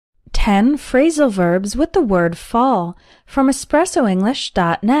10 phrasal verbs with the word fall from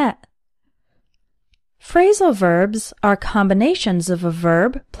espressoenglish.net. Phrasal verbs are combinations of a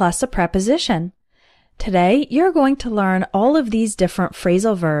verb plus a preposition. Today, you're going to learn all of these different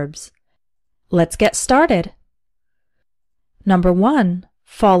phrasal verbs. Let's get started. Number 1,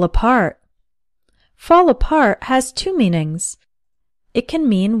 fall apart. Fall apart has two meanings. It can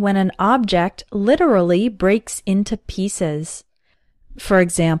mean when an object literally breaks into pieces. For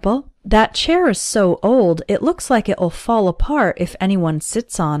example, that chair is so old it looks like it will fall apart if anyone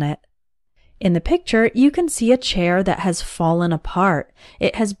sits on it. In the picture, you can see a chair that has fallen apart.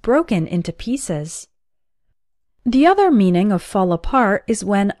 It has broken into pieces. The other meaning of fall apart is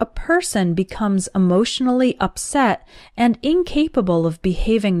when a person becomes emotionally upset and incapable of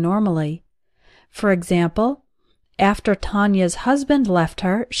behaving normally. For example, after Tanya's husband left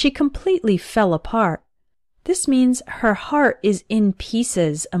her, she completely fell apart. This means her heart is in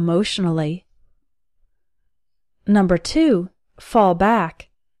pieces emotionally. Number 2, fall back.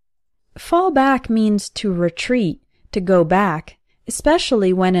 Fall back means to retreat, to go back,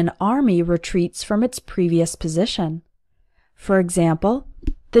 especially when an army retreats from its previous position. For example,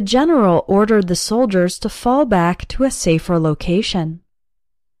 the general ordered the soldiers to fall back to a safer location.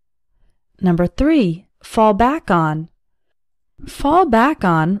 Number 3, fall back on. Fall back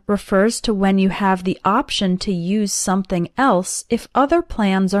on refers to when you have the option to use something else if other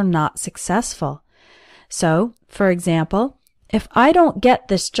plans are not successful. So, for example, if I don't get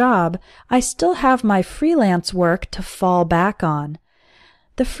this job, I still have my freelance work to fall back on.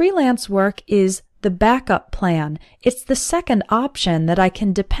 The freelance work is the backup plan. It's the second option that I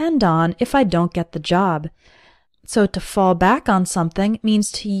can depend on if I don't get the job. So to fall back on something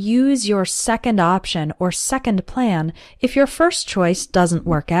means to use your second option or second plan if your first choice doesn't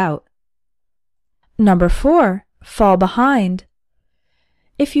work out. Number 4, fall behind.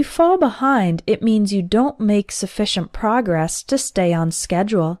 If you fall behind, it means you don't make sufficient progress to stay on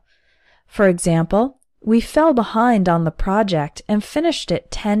schedule. For example, we fell behind on the project and finished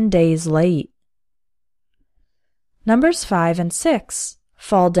it 10 days late. Numbers 5 and 6,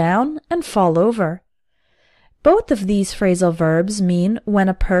 fall down and fall over. Both of these phrasal verbs mean when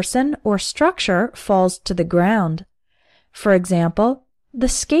a person or structure falls to the ground. For example, the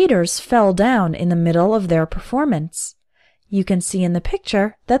skaters fell down in the middle of their performance. You can see in the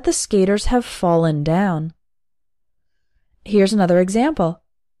picture that the skaters have fallen down. Here's another example.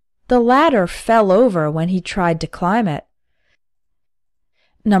 The ladder fell over when he tried to climb it.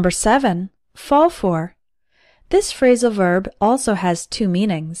 Number 7, fall for. This phrasal verb also has two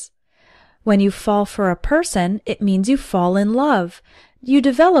meanings. When you fall for a person, it means you fall in love. You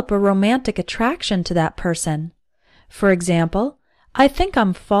develop a romantic attraction to that person. For example, I think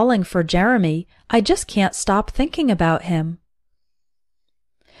I'm falling for Jeremy. I just can't stop thinking about him.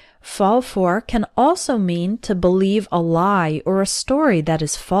 Fall for can also mean to believe a lie or a story that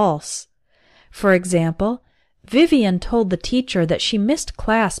is false. For example, Vivian told the teacher that she missed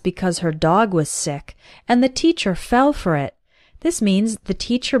class because her dog was sick, and the teacher fell for it. This means the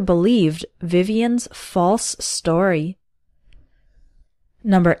teacher believed Vivian's false story.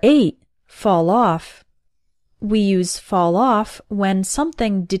 Number 8, fall off. We use fall off when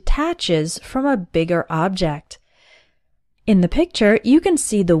something detaches from a bigger object. In the picture, you can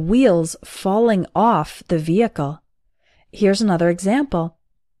see the wheels falling off the vehicle. Here's another example.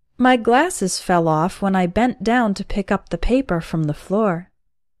 My glasses fell off when I bent down to pick up the paper from the floor.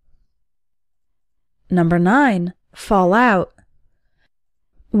 Number 9, fall out.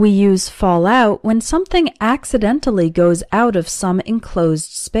 We use fall out when something accidentally goes out of some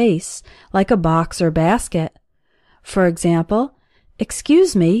enclosed space, like a box or basket. For example,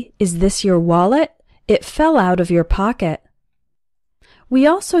 "Excuse me, is this your wallet? It fell out of your pocket." We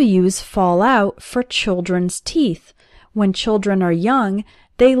also use fall out for children's teeth. When children are young,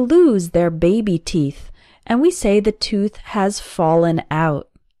 they lose their baby teeth, and we say the tooth has fallen out.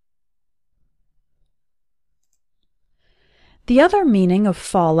 The other meaning of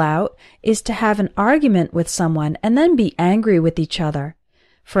fall out is to have an argument with someone and then be angry with each other.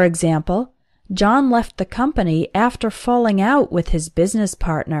 For example, John left the company after falling out with his business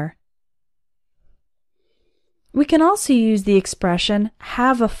partner. We can also use the expression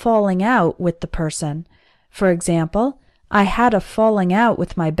have a falling out with the person. For example, I had a falling out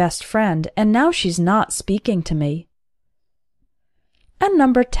with my best friend and now she's not speaking to me. And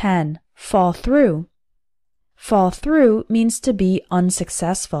number 10, fall through. Fall through means to be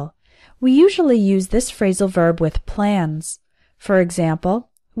unsuccessful. We usually use this phrasal verb with plans. For example,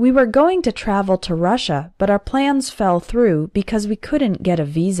 we were going to travel to Russia, but our plans fell through because we couldn't get a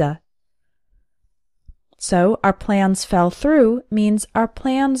visa. So our plans fell through means our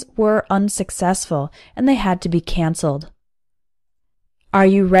plans were unsuccessful and they had to be canceled. Are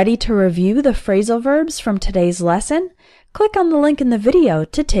you ready to review the phrasal verbs from today's lesson? Click on the link in the video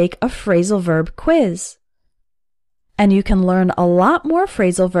to take a phrasal verb quiz. And you can learn a lot more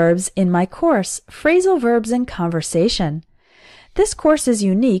phrasal verbs in my course, Phrasal Verbs in Conversation. This course is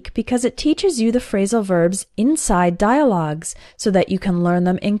unique because it teaches you the phrasal verbs inside dialogues so that you can learn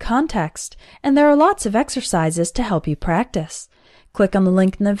them in context, and there are lots of exercises to help you practice. Click on the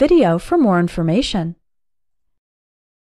link in the video for more information.